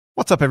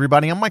What's up,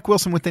 everybody? I'm Mike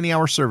Wilson with Any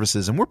Hour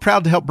Services, and we're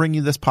proud to help bring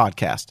you this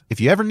podcast. If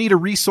you ever need a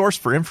resource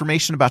for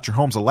information about your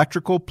home's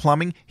electrical,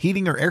 plumbing,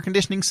 heating, or air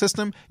conditioning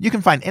system, you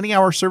can find Any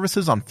Hour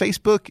Services on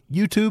Facebook,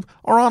 YouTube,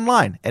 or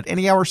online at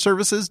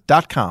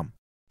anyhourservices.com.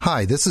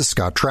 Hi, this is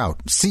Scott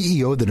Trout,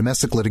 CEO of the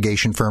domestic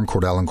litigation firm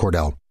Cordell &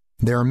 Cordell.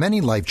 There are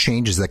many life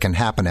changes that can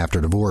happen after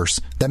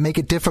divorce that make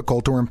it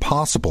difficult or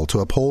impossible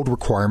to uphold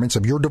requirements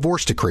of your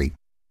divorce decree.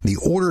 The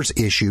orders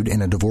issued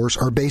in a divorce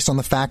are based on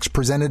the facts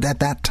presented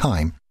at that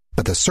time,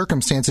 but the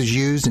circumstances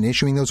used in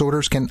issuing those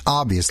orders can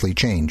obviously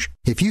change.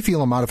 If you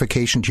feel a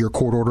modification to your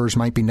court orders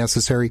might be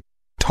necessary,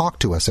 talk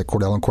to us at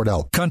Cordell &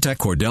 Cordell. Contact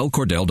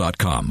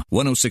CordellCordell.com,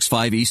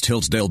 1065 East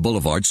Hillsdale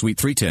Boulevard, Suite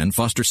 310,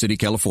 Foster City,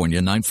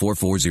 California,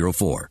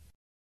 94404.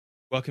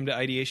 Welcome to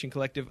Ideation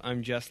Collective.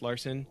 I'm Jess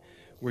Larson.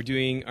 We're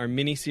doing our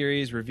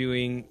mini-series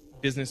reviewing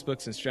business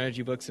books and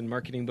strategy books and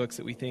marketing books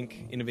that we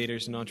think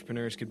innovators and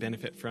entrepreneurs could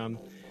benefit from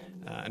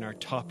in our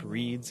top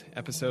reads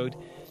episode.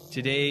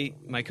 Today,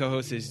 my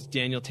co-host is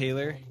Daniel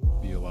Taylor.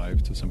 Be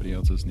alive to somebody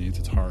else's needs.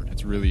 It's hard.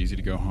 It's really easy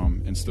to go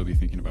home and still be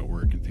thinking about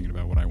work and thinking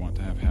about what I want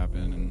to have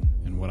happen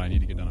and what I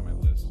need to get done on my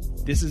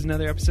list. This is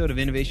another episode of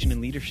Innovation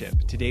and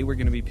Leadership. Today, we're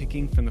going to be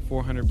picking from the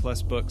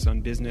 400-plus books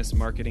on business,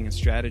 marketing, and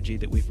strategy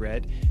that we've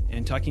read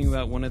and talking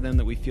about one of them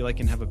that we feel like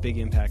can have a big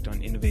impact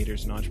on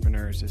innovators and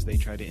entrepreneurs as they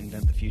try to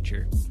invent the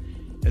future.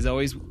 As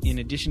always, in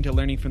addition to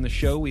learning from the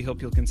show, we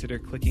hope you'll consider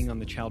clicking on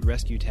the Child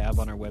Rescue tab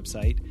on our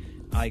website,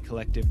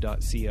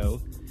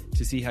 icollective.co,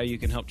 to see how you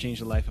can help change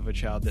the life of a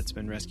child that's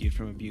been rescued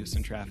from abuse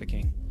and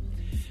trafficking.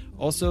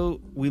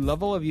 Also, we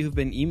love all of you who've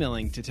been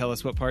emailing to tell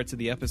us what parts of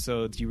the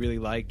episodes you really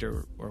liked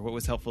or what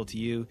was helpful to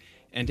you.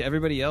 And to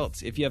everybody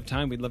else, if you have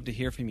time, we'd love to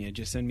hear from you.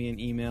 Just send me an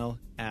email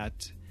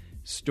at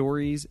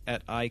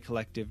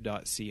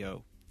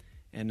stories@icollective.co.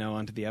 And now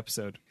on to the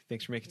episode.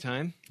 Thanks for making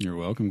time. You're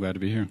welcome. Glad to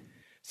be here.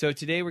 So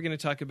today we're going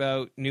to talk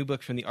about a new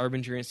book from the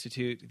Arbinger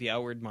Institute, The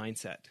Outward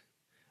Mindset.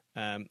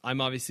 I'm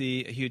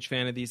obviously a huge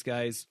fan of these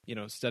guys,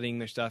 studying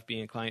their stuff,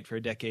 being a client for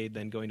a decade,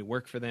 then going to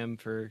work for them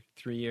for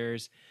 3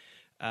 years.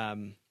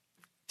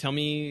 Tell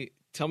me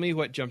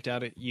what jumped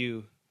out at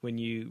you when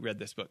you read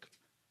this book.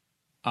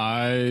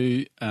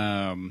 Very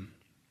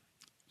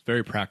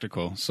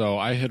practical. So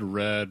I had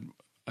read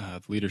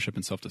Leadership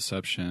and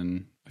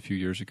Self-Deception a few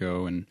years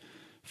ago and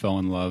fell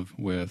in love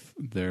with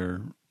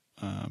their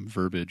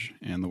verbiage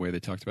and the way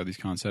they talked about these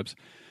concepts.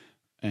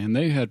 And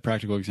they had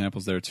practical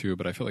examples there too,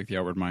 but I feel like the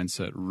Outward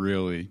Mindset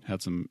really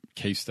had some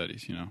case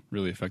studies,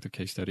 really effective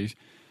case studies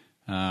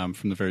from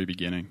the very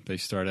beginning. They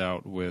start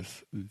out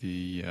with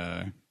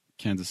the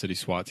Kansas City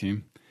SWAT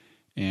team,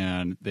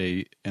 and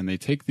they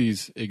take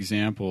these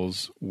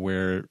examples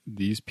where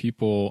these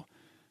people,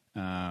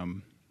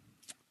 the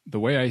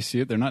way I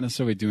see it, they're not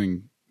necessarily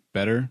doing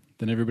better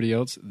than everybody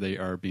else. They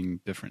are being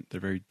different. They're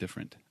very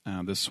different.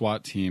 The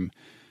SWAT team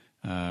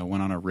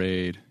went on a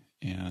raid,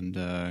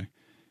 and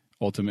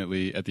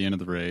ultimately, at the end of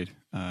the raid,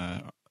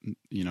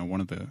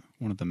 one of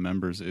the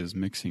members is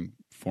mixing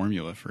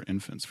formula for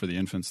infants, for the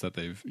infants that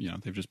they've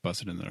just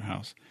busted into their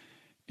house,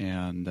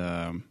 and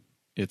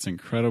it's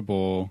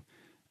incredible.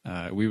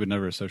 We would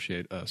never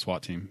associate a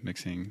SWAT team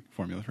mixing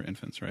formula for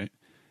infants, right?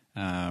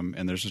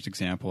 And there's just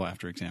example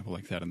after example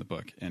like that in the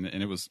book, and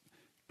it was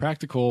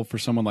practical for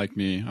someone like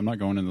me. I'm not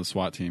going into the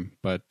SWAT team,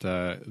 but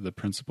the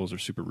principles are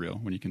super real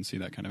when you can see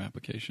that kind of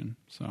application.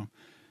 So,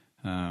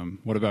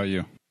 what about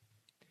you?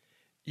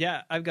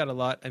 Yeah, I've got a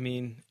lot. I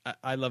mean,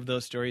 I love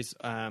those stories.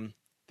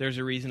 There's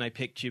a reason I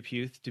picked Chip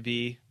Huth to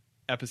be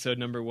episode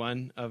number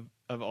 1 of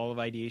all of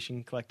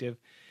Ideation Collective.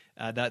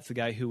 That's the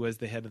guy who was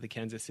the head of the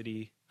Kansas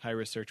City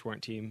high-risk search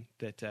warrant team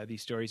that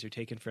these stories are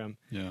taken from.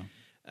 Yeah.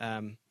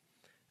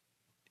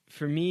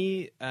 For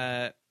me,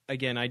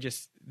 again,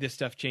 this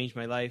stuff changed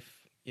my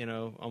life,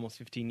 almost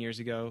 15 years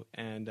ago.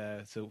 And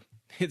so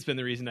it's been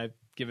the reason I've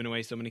given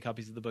away so many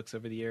copies of the books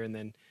over the year. And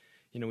then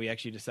we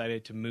actually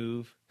decided to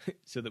move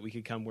so that we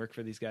could come work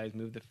for these guys,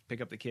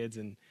 pick up the kids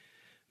and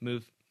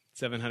move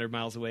 700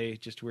 miles away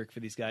just to work for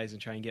these guys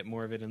and try and get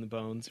more of it in the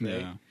bones,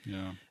 right?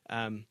 Yeah.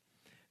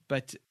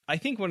 But I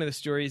think one of the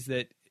stories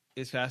that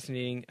is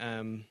fascinating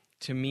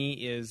to me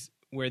is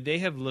where they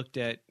have looked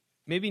at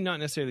maybe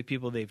not necessarily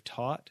people they've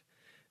taught,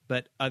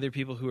 but other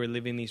people who are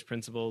living these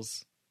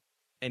principles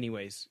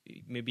anyways,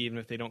 maybe even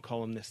if they don't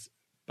call them this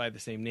by the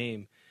same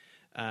name.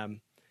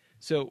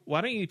 So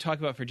why don't you talk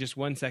about for just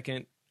 1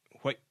 second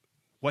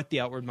what the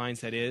Outward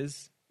Mindset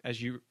is,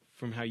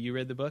 from how you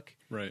read the book,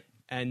 right?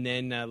 And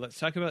then let's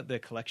talk about the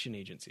collection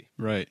agency,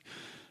 right?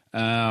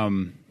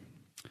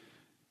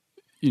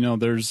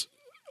 There's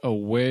a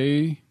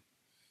way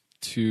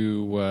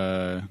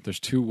to. There's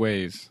 2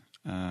 ways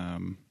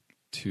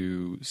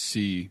to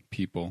see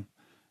people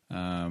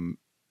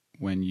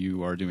when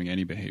you are doing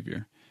any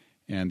behavior,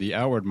 and the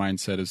Outward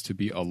Mindset is to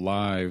be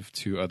alive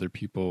to other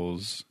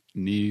people's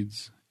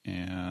needs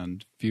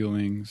and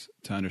feelings,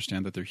 to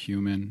understand that they're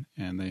human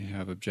and they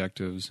have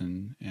objectives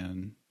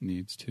and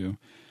needs too.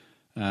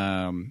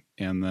 And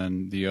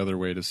then the other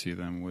way to see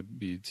them would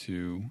be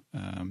to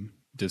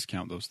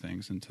discount those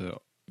things and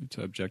to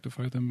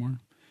objectify them more.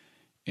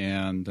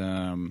 And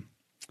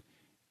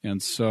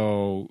And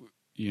so,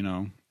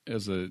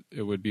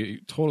 it would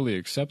be totally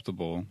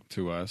acceptable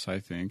to us, I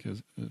think,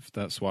 if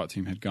that SWAT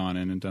team had gone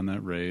in and done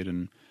that raid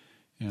and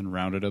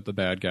rounded up the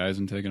bad guys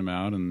and taken them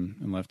out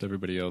and left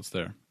everybody else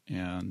there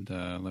and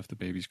left the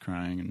babies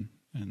crying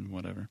and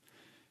whatever.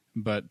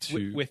 But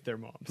with their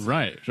moms.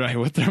 Right,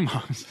 with their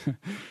moms.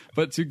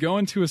 But to go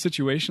into a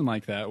situation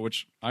like that,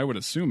 which I would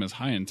assume is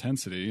high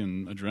intensity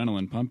and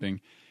adrenaline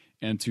pumping,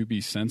 and to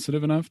be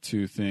sensitive enough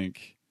to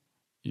think,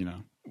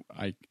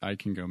 I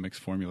can go mix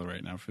formula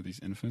right now for these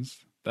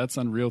infants. That's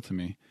unreal to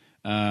me.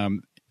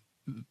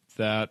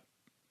 That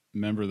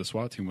member of the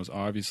SWAT team was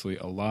obviously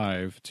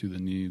alive to the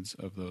needs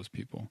of those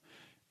people.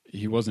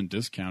 He wasn't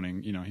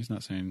discounting,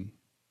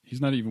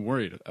 he's not even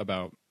worried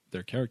about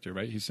their character,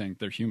 right? He's saying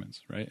they're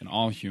humans, right? And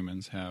all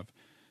humans have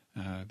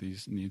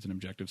these needs and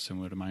objectives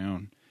similar to my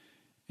own.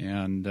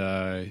 And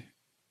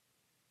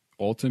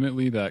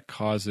ultimately that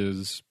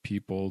causes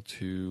people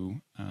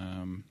to,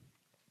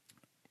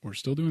 we're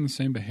still doing the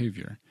same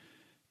behavior,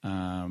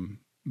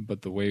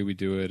 but the way we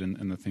do it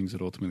and the things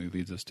it ultimately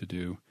leads us to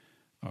do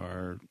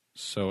are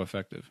so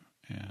effective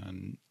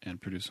and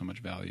produce so much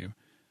value.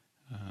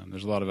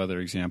 There's a lot of other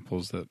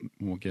examples that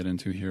we'll get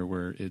into here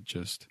where it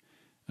just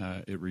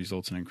it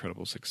results in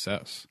incredible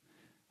success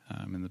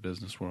in the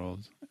business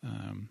world.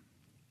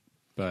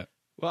 Well,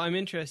 I'm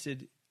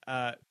interested.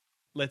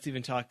 Let's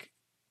even talk,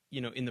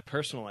 in the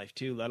personal life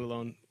too, let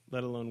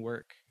alone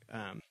work.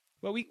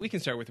 Well, we can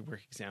start with a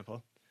work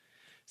example.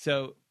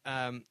 So,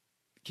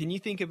 can you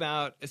think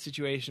about a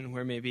situation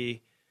where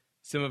maybe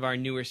some of our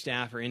newer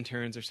staff or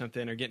interns or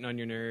something are getting on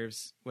your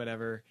nerves,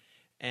 whatever,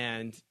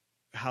 and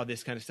how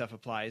this kind of stuff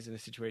applies in a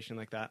situation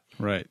like that?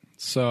 Right.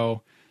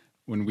 So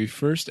when we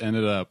first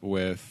ended up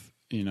with,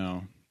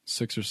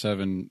 6 or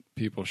 7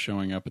 people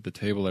showing up at the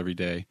table every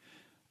day,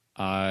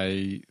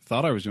 I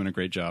thought I was doing a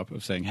great job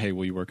of saying, hey,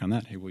 will you work on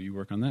that? Hey, will you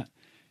work on that?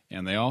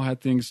 And they all had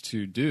things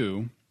to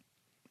do,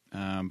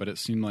 but it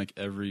seemed like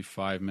every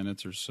 5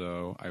 minutes or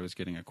so I was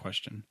getting a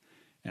question,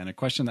 and a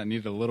question that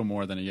needed a little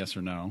more than a yes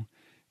or no.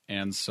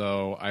 And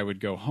so I would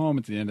go home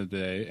at the end of the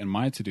day, and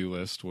my to-do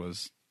list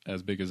was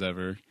as big as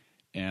ever,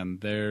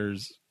 and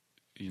theirs,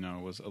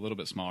 was a little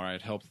bit smaller. I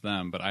had helped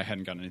them, but I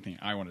hadn't gotten anything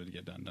I wanted to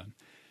get done.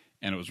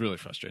 And it was really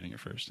frustrating at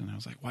first. And I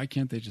was like, why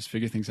can't they just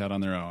figure things out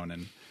on their own?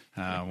 And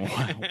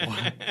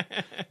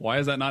why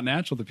is that not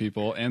natural to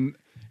people? And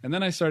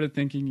then I started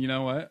thinking, you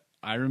know what?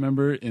 I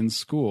remember in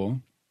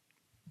school,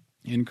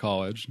 in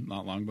college,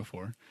 not long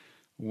before,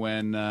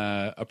 when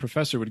a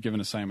professor would give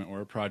an assignment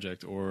or a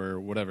project or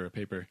whatever, a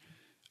paper,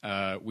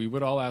 we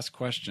would all ask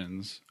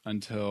questions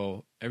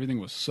until everything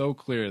was so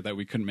clear that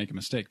we couldn't make a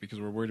mistake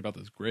because we're worried about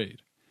this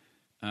grade.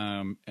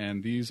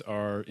 And these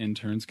are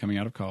interns coming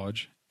out of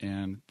college,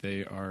 and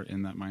they are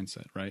in that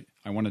mindset, right?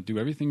 I want to do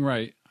everything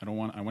right. I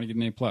want to get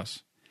an A+,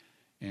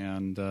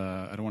 and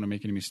I don't want to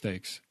make any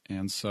mistakes.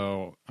 And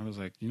so I was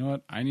like, you know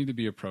what? I need to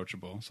be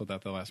approachable so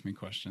that they'll ask me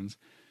questions,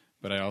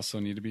 but I also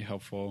need to be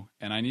helpful,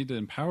 and I need to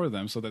empower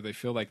them so that they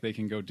feel like they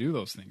can go do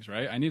those things,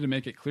 right? I need to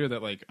make it clear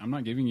that, like, I'm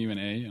not giving you an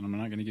A and I'm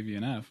not going to give you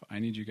an F. I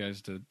need you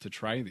guys to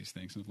try these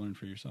things and learn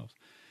for yourselves.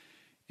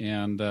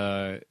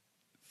 And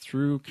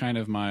through kind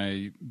of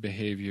my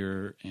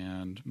behavior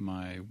and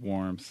my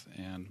warmth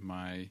and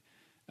my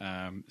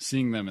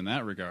seeing them in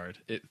that regard,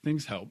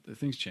 things helped.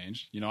 Things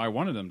changed. I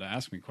wanted them to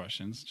ask me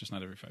questions, just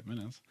not every 5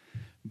 minutes.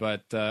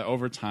 But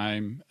over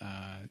time,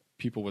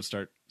 people would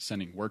start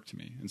sending work to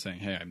me and saying,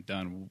 hey, I'm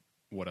done.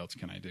 What else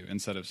can I do?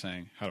 Instead of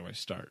saying, how do I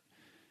start?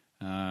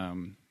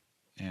 And,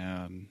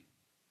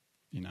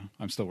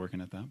 I'm still working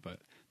at that. But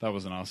that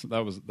was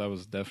that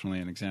was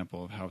definitely an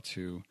example of how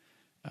to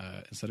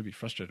instead of be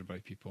frustrated by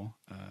people,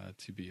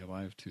 to be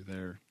alive to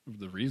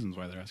the reasons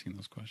why they're asking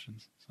those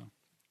questions. So,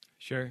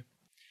 sure.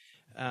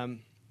 I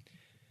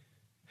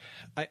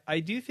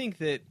do think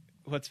that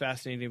what's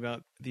fascinating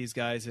about these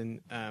guys,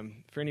 and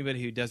for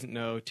anybody who doesn't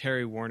know,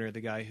 Terry Warner,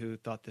 the guy who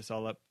thought this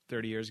all up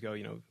 30 years ago,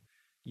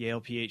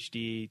 Yale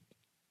PhD,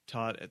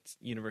 taught at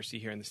university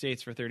here in the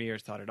States for 30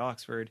 years, taught at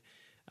Oxford.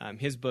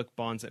 His book,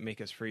 Bonds That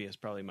Make Us Free, is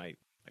probably my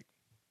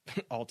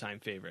all-time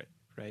favorite,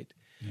 right?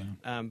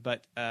 Yeah.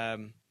 But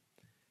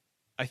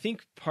I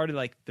think part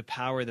of the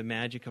power, the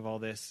magic of all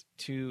this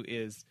too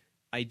is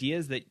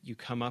ideas that you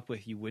come up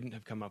with you wouldn't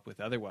have come up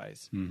with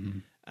otherwise.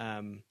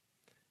 Mm-hmm.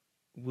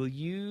 Will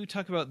you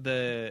talk about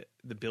the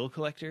bill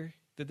collector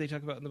that they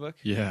talk about in the book?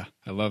 Yeah,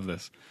 I love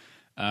this.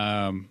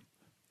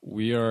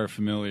 We are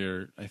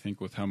familiar, I think,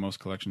 with how most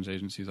collections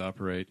agencies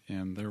operate,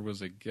 and there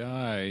was a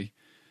guy,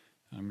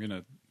 I'm going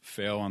to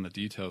fail on the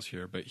details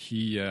here, but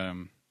he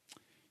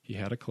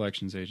had a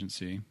collections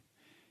agency.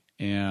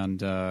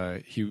 And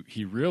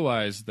he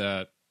realized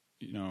that,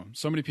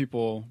 so many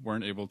people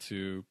weren't able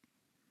to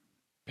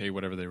pay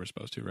whatever they were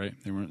supposed to, right?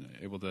 They weren't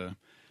able to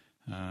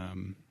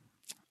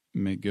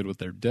make good with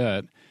their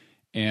debt.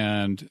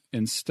 And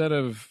instead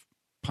of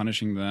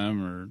punishing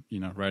them or,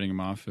 writing them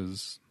off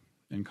as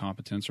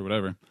incompetence or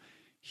whatever,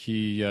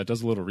 he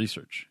does a little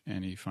research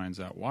and he finds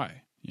out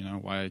why.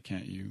 Why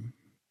can't you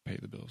pay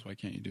the bills? Why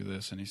can't you do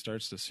this? And he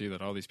starts to see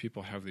that all these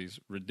people have these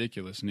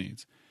ridiculous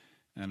needs.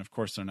 and of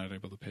course they're not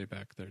able to pay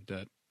back their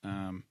debt.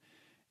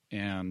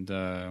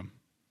 They're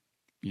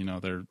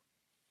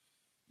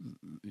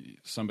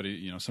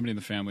somebody in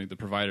the family, the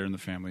provider in the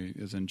family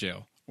is in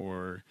jail,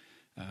 or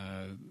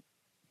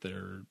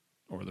the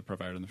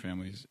provider in the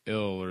family is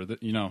ill, or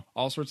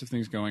all sorts of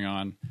things going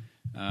on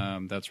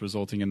that's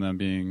resulting in them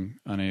being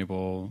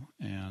unable,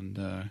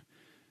 and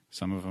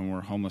some of them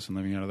were homeless and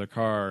living out of their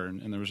car,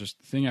 and there was just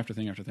thing after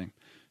thing after thing.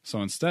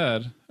 So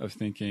instead of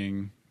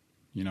thinking,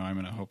 I'm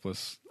in a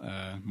hopeless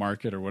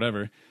market or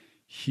whatever,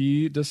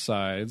 he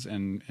decides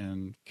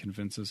and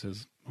convinces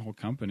his whole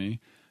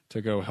company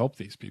to go help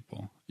these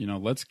people.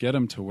 Let's get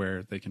them to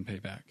where they can pay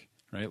back,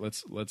 right?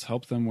 Let's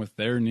help them with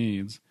their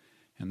needs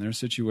and their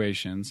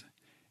situations.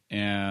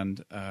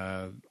 And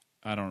I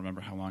don't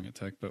remember how long it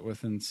took, but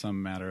within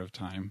some matter of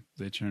time,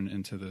 they turned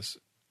into this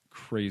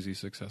crazy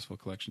successful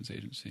collections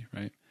agency,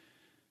 right?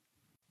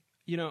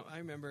 I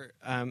remember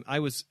I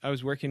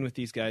was working with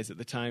these guys at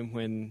the time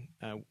when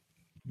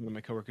one of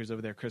my coworkers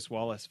over there, Chris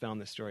Wallace, found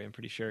this story. I'm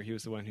pretty sure he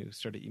was the one who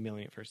started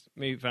emailing it first.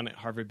 Maybe found it at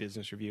Harvard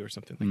Business Review or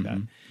something like that.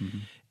 Mm-hmm.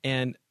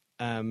 And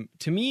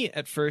to me,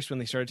 at first, when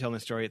they started telling the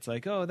story, it's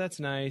like, oh, that's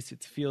nice.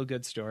 It's a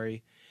feel-good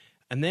story.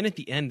 And then at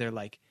the end, they're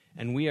like,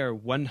 and we are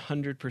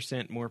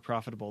 100% more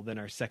profitable than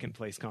our second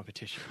place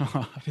competition.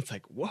 It's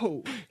like,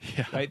 whoa,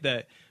 yeah.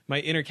 Right? My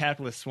inner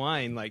capitalist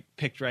swine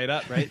picked right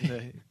up, right?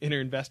 The inner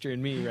investor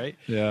in me, right?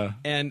 Yeah.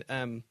 And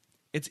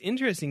it's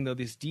interesting, though,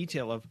 this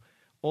detail of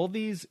all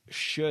these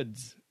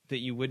shoulds that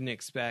you wouldn't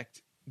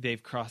expect,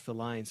 they've crossed the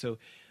line. So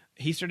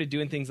he started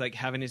doing things like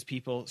having his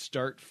people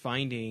start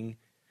finding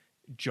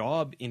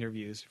job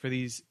interviews for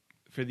these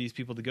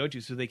people to go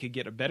to so they could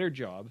get a better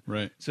job,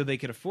 right? So they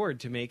could afford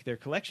to make their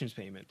collections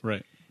payment.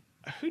 Right.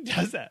 Who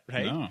does that,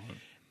 right? No.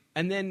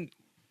 And then,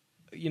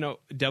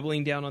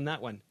 doubling down on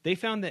that one, they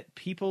found that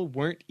people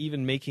weren't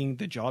even making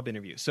the job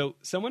interview. So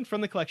someone from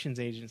the collections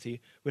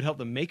agency would help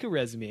them make a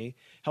resume,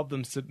 help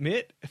them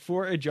submit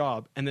for a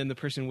job, and then the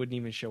person wouldn't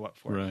even show up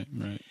for it.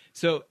 Right.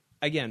 So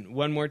again,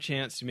 one more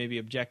chance to maybe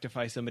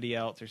objectify somebody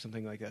else or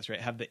something like this,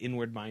 right? Have the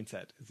inward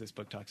mindset, as this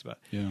book talks about.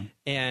 Yeah.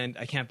 And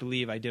I can't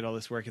believe I did all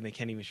this work and they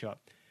can't even show up.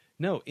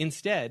 No,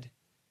 instead,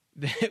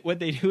 what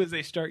they do is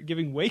they start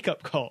giving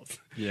wake-up calls.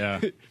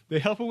 Yeah. They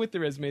help them with the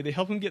resume. They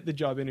help them get the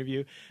job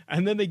interview.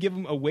 And then they give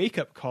them a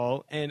wake-up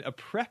call and a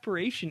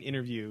preparation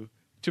interview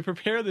to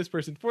prepare this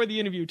person for the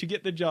interview to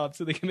get the job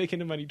so they can make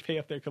enough money to pay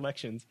off their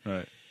collections.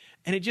 Right.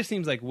 And it just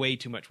seems like way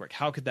too much work.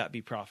 How could that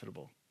be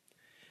profitable?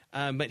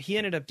 But he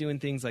ended up doing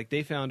things like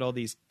they found all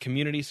these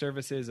community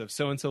services of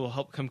so-and-so will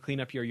help come clean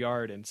up your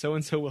yard and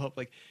so-and-so will help,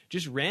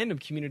 just random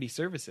community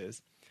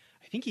services.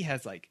 I think he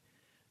has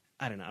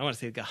I don't know, I want to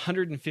say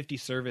 150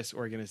 service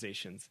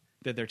organizations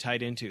that they're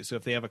tied into. So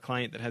if they have a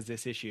client that has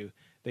this issue,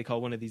 they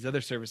call one of these other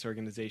service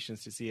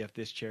organizations to see if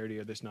this charity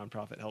or this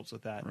nonprofit helps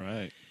with that.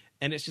 Right.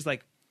 And it's just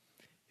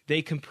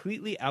they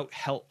completely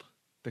out-help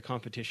the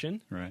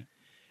competition. Right.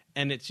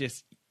 And it's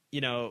just,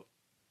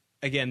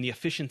 again, the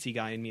efficiency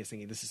guy in me is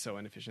thinking, this is so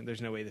inefficient.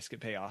 There's no way this could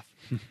pay off.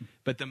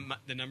 But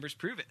the numbers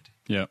prove it.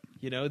 Yeah.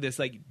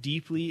 This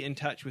deeply in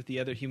touch with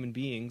the other human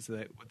beings,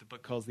 what the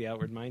book calls the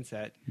outward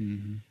mindset.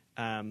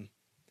 Mm-hmm.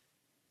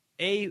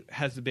 A,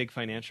 has the big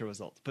financial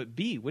results, but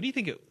B, what do you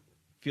think it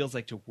feels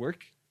like to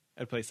work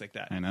at a place like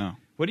that? I know.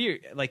 What are your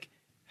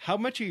how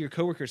much are your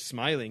coworkers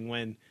smiling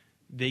when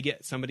they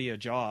get somebody a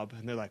job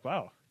and they're like,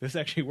 wow, this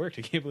actually worked.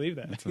 I can't believe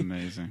that. That's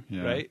amazing.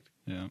 Yeah. Right?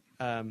 Yeah.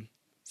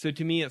 So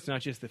to me, it's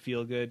not just the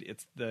feel good;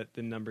 it's the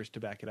numbers to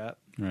back it up.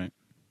 Right.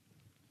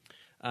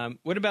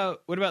 What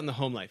about in the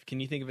home life? Can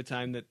you think of a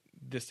time that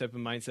this type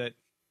of mindset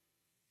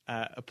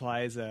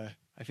applies? I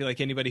feel like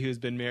anybody who's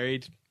been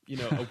married,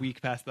 a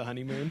week past the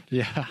honeymoon.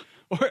 Yeah.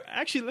 Or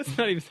actually, let's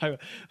not even talk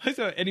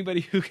about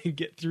anybody who can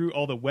get through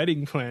all the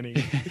wedding planning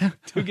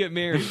to get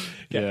married.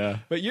 Yeah.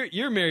 But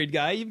you're a married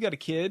guy. You've got a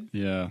kid.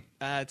 Yeah.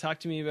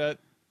 Talk to me about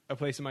a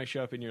place that might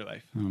show up in your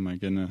life. Oh my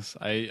goodness.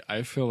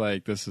 I feel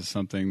like this is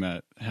something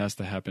that has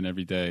to happen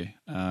every day.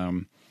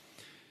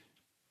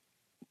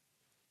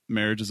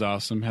 Marriage is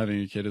awesome.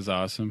 Having a kid is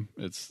awesome.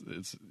 It's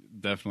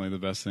definitely the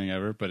best thing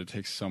ever, but it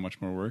takes so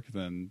much more work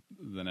than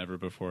ever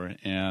before.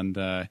 And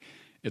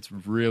it's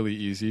really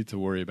easy to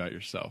worry about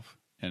yourself.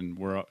 And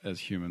as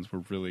humans,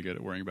 we're really good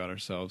at worrying about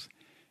ourselves.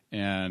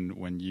 And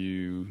when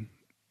you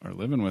are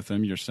living with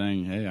them, you're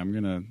saying, "Hey, I'm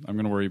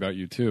gonna worry about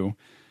you too."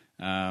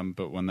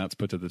 But when that's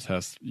put to the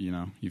test,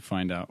 you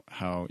find out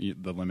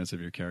the limits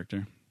of your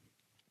character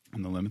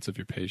and the limits of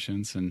your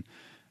patience. And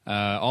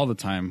all the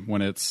time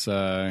when it's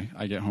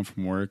I get home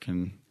from work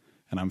and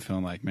I'm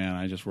feeling like, man,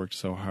 I just worked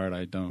so hard.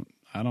 I don't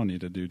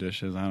need to do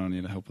dishes. I don't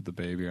need to help with the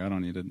baby. Or I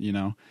don't need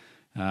to,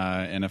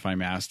 and if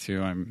I'm asked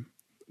to, I'm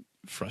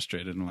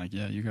frustrated and like,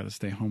 yeah, you got to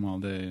stay home all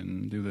day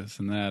and do this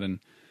and that.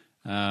 And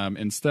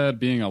instead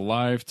being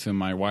alive to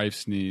my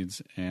wife's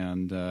needs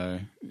and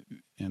the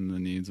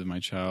needs of my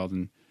child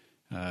and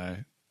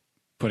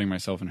putting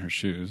myself in her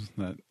shoes,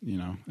 that,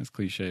 it's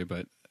cliche,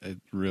 but it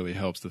really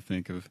helps to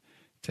think of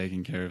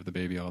taking care of the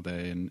baby all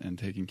day and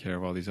taking care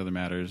of all these other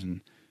matters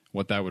and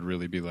what that would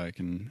really be like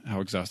and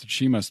how exhausted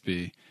she must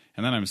be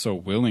and then I'm so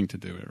willing to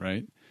do it,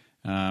 right?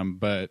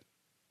 But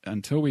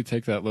until we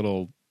take that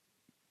little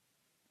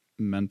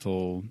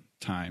mental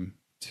time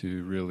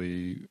to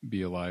really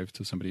be alive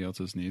to somebody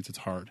else's needs, it's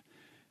hard.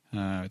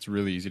 It's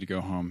really easy to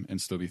go home and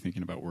still be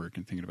thinking about work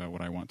and thinking about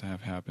what I want to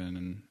have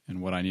happen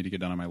and what I need to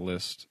get done on my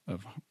list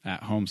of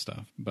at-home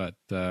stuff. But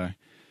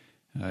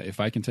if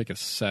I can take a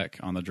sec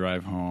on the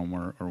drive home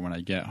or when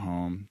I get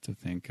home to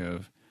think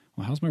of,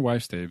 well, how's my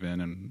wife's day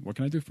been and what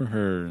can I do for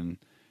her, and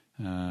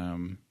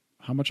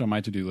how much on my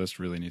to-do list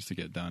really needs to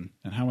get done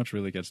and how much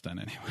really gets done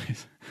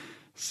anyways.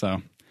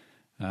 So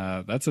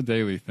that's a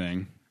daily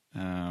thing.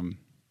 And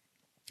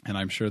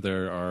I'm sure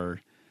there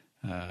are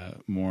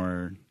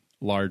more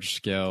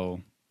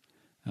large-scale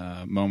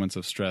moments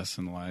of stress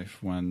in life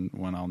when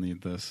I'll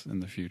need this in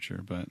the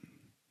future. But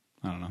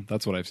I don't know.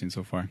 That's what I've seen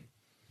so far.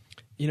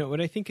 You know, what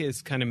I think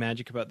is kind of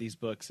magic about these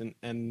books, and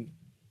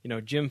you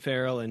know, Jim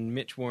Farrell and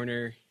Mitch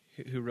Warner,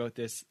 who wrote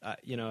this,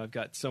 you know, I've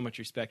got so much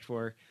respect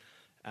for.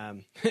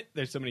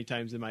 There's so many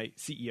times in my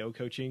CEO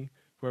coaching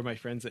where my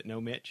friends that know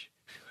Mitch,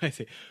 I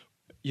say,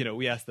 you know,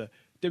 we ask the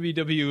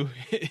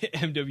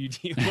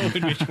WWMWD, what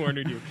would Mitch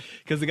Warner do?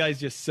 Because the guy's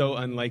just so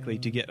unlikely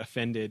to get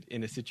offended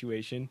in a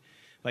situation.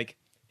 Like,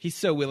 he's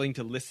so willing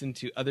to listen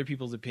to other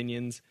people's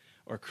opinions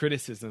or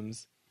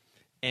criticisms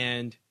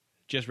and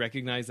just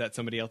recognize that's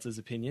somebody else's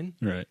opinion,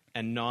 right,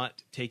 and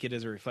not take it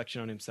as a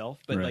reflection on himself,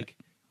 but right.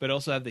 but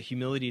also have the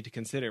humility to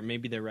consider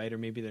maybe they're right or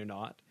maybe they're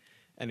not.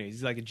 Anyways,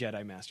 he's like a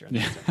Jedi master on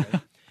that stuff,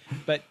 right?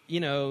 But you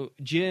know,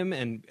 Jim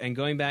and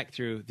going back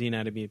through The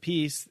Anatomy of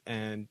Peace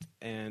and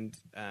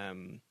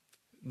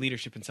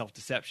Leadership and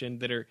Self-Deception,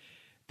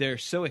 they're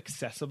so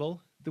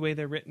accessible the way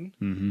they're written,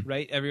 mm-hmm.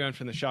 right? Everyone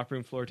from the shop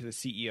room floor to the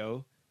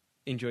CEO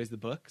enjoys the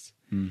books.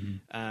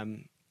 Mm-hmm.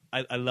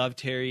 I love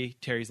Terry.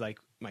 Terry's like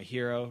my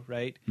hero,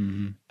 right?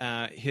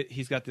 Mm-hmm.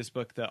 He's got this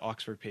book, the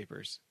Oxford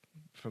Papers,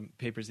 from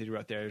papers that he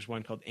wrote there. There's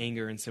one called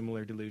Anger and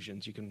Similar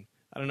Delusions.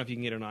 I don't know if you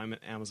can get it on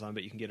Amazon,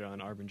 but you can get it on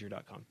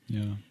arbinger.com.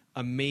 Yeah.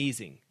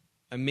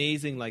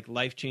 Amazing, like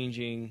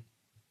life-changing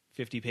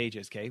 50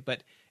 pages, okay?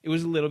 But it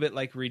was a little bit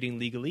like reading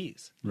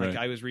legalese. Like right.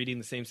 I was reading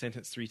the same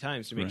sentence 3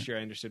 times to make right. sure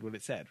I understood what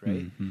it said,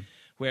 right? Mm-hmm.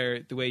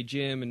 Where the way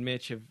Jim and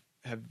Mitch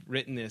have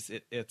written this,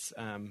 it's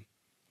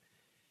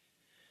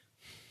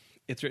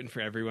written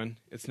for everyone.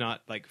 It's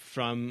not like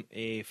from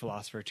a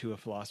philosopher to a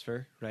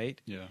philosopher,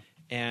 right? Yeah.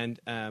 And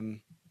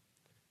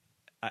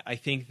I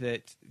think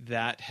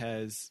that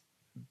has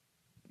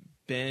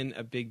been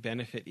a big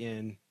benefit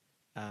in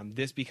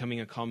this becoming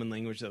a common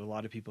language that a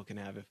lot of people can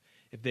have.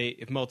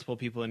 If multiple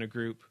people in a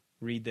group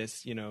read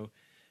this, you know,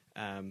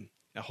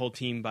 a whole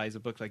team buys a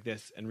book like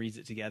this and reads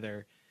it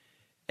together,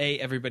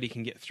 everybody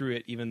can get through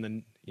it, even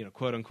the, you know,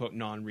 quote unquote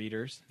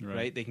non-readers,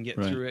 right? They can get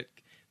right. through it.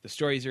 The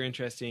stories are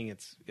interesting.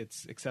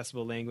 It's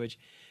accessible language.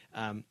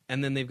 And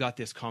then they've got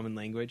this common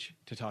language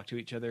to talk to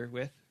each other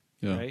with,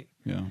 yeah. right?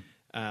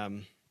 Yeah.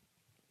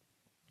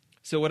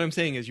 So what I'm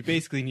saying is you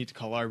basically need to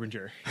call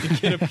Arbinger to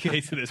get a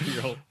case of this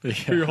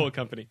for your whole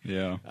company.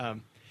 Yeah.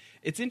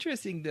 It's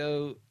interesting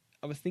though.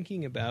 I was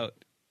thinking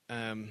about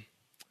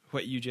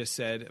what you just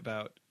said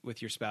about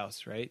with your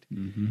spouse, right?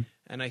 Mm-hmm.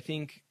 And I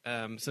think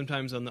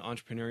sometimes on the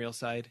entrepreneurial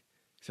side,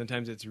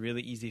 sometimes it's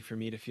really easy for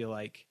me to feel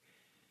like,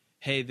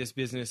 hey, this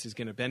business is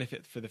going to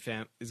benefit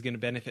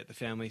the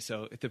family.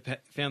 So if the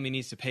family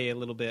needs to pay a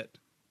little bit,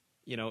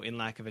 you know, in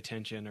lack of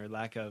attention or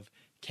lack of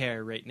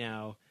care right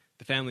now,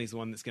 the family is the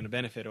one that's going to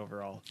benefit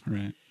overall.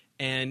 Right.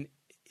 And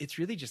it's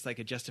really just like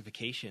a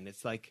justification.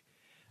 It's like,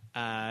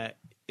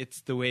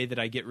 it's the way that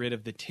I get rid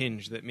of the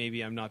tinge that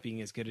maybe I'm not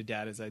being as good a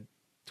dad as I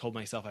told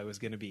myself I was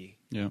going to be,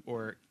 yeah.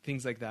 or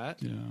things like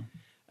that.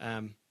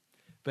 Yeah.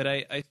 But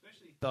I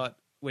especially thought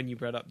when you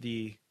brought up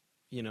the,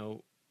 you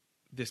know,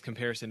 this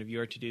comparison of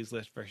your to-dos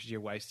list versus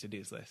your wife's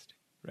to-dos list,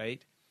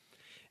 right?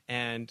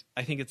 And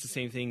I think it's the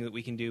same thing that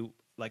we can do,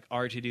 like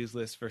our to-dos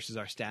list versus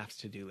our staff's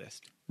to-do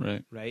list.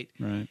 Right. Right.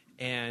 Right.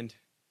 And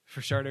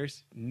for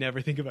starters,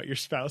 never think about your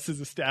spouse as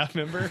a staff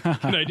member.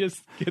 Can I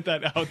just get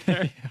that out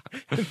there?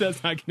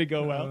 That's not going to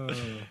go well.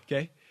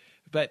 Okay.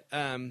 But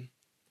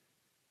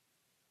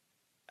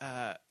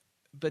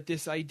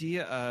this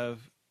idea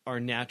of our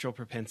natural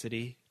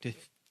propensity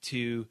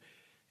to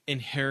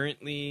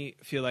inherently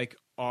feel like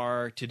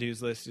our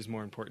to-dos list is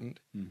more important.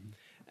 Mm-hmm.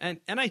 And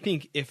I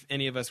think if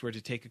any of us were to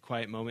take a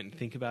quiet moment and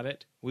think about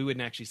it, we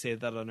wouldn't actually say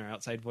that on our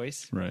outside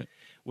voice. Right.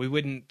 We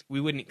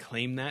wouldn't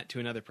claim that to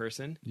another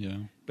person. Yeah.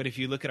 But if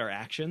you look at our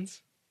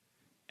actions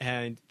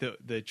and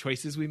the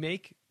choices we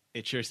make,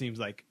 it sure seems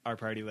like our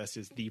priority list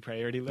is the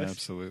priority list.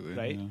 Absolutely.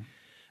 Right.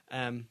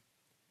 Yeah.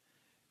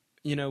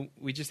 You know,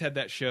 we just had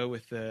that show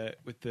with the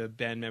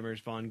band members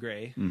Vaughn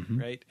Gray, mm-hmm.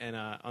 right? And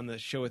on the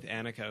show with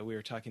Annika, we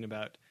were talking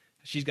about,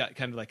 she's got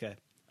kind of like a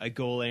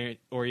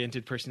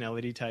goal-oriented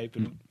personality type,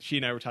 and she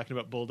and I were talking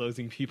about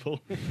bulldozing people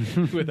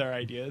with our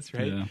ideas,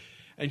 right? Yeah.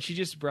 And she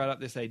just brought up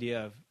this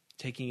idea of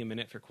taking a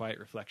minute for quiet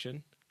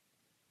reflection.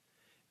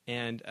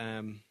 And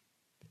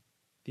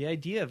the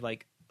idea of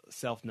like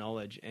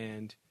self-knowledge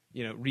and,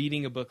 you know,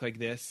 reading a book like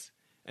this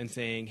and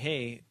saying,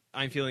 hey,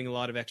 I'm feeling a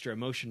lot of extra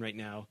emotion right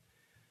now.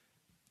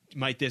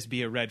 might this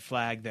be a red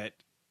flag that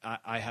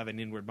I have an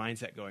inward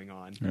mindset going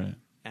on? Right.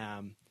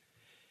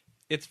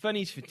 It's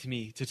funny to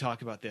me to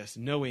talk about this,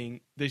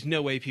 knowing there's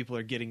no way people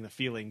are getting the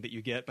feeling that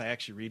you get by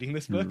actually reading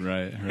this book.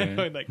 Right.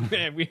 Like,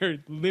 man, we are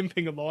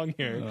limping along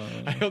here.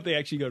 I hope they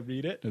actually go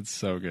read it. It's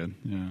so good.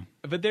 Yeah.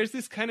 But there's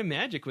this kind of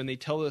magic when they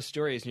tell those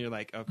stories and you're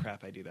like, oh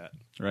crap, I do that.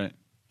 Right.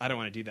 I don't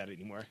want to do that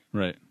anymore.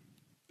 Right.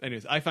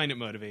 Anyways, I find it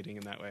motivating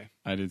in that way.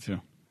 I do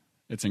too.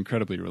 It's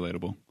incredibly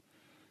relatable.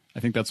 I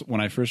think that's when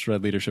I first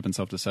read Leadership and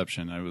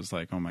Self-Deception, I was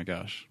like, oh my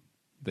gosh,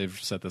 they've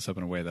set this up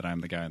in a way that I'm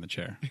the guy in the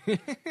chair.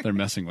 They're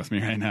messing with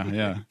me right now.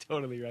 Yeah.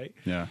 Totally right.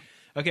 Yeah.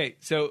 Okay,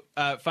 so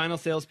final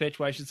sales pitch.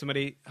 Why should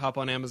somebody hop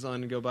on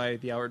Amazon and go buy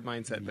The Outward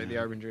Mindset by the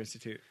Arbinger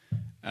Institute?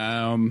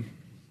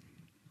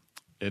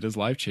 It is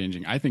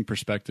life-changing. I think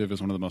perspective is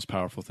one of the most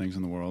powerful things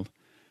in the world.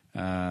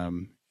 I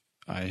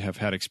have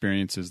had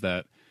experiences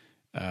that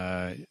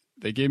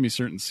they gave me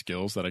certain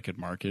skills that I could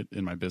market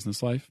in my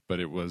business life, but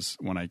it was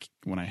when I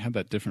had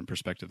that different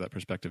perspective, that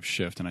perspective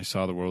shift, and I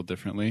saw the world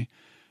differently,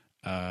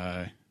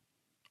 I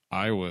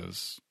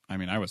was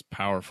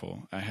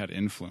powerful. I had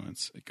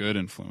influence, good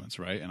influence,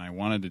 right? And I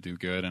wanted to do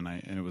good, and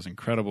it was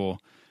incredible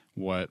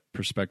what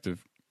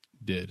perspective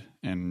did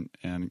and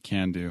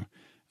can do.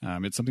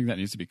 It's something that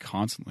needs to be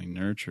constantly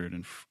nurtured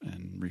and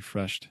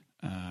refreshed.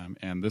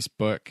 And this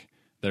book,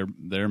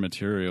 their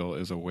material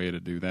is a way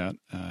to do that.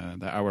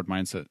 The Outward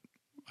Mindset,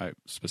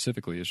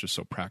 specifically, is just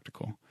so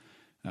practical.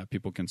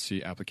 People can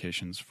see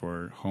applications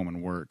for home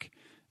and work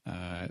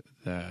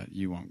that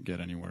you won't get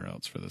anywhere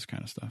else for this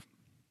kind of stuff.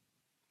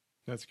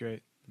 That's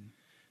great.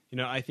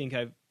 I think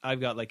I've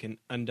got like an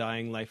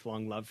undying,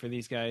 lifelong love for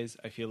these guys.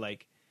 I feel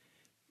like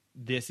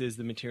this is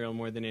the material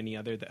more than any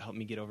other that helped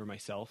me get over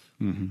myself.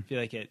 Mm-hmm. I feel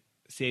like it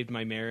saved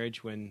my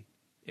marriage when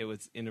it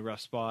was in a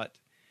rough spot,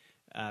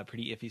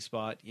 pretty iffy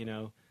spot,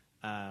 and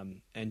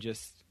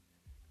just,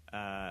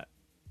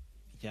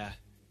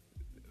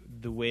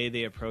 the way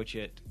they approach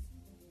it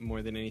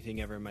more than anything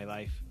ever in my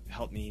life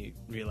helped me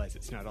realize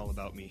it's not all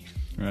about me.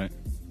 Right.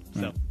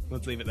 So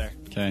let's leave it there.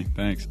 Okay,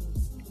 thanks.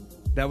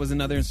 That was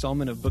another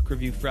installment of Book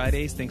Review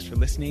Fridays. Thanks for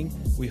listening.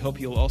 We hope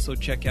you'll also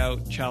check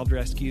out Child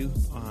Rescue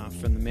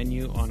from the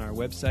menu on our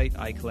website,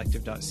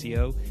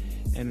 icollective.co.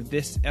 And if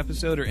this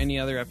episode or any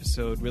other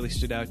episode really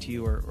stood out to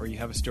you or you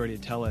have a story to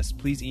tell us,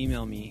 please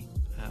email me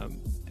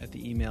at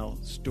the email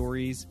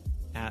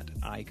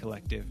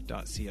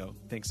stories@icollective.co.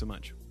 Thanks so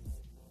much.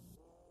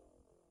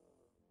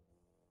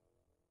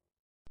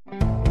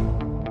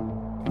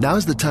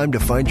 Now's the time to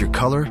find your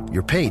color,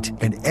 your paint,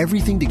 and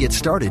everything to get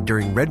started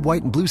during red,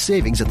 white, and blue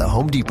savings at the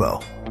Home Depot.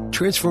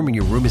 Transforming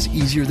your room is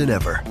easier than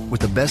ever. With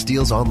the best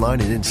deals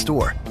online and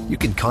in-store, you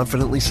can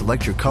confidently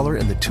select your color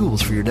and the tools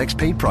for your next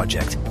paint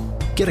project.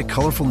 Get a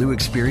colorful new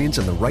experience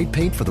and the right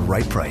paint for the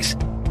right price.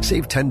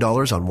 Save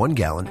 $10 on 1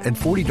 gallon and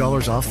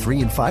 $40 off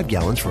 3 and 5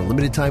 gallons for a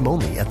limited time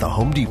only at the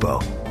Home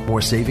Depot.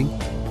 More saving,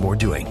 more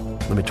doing.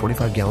 Limit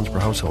 25 gallons per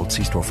household.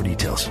 See store for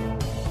details.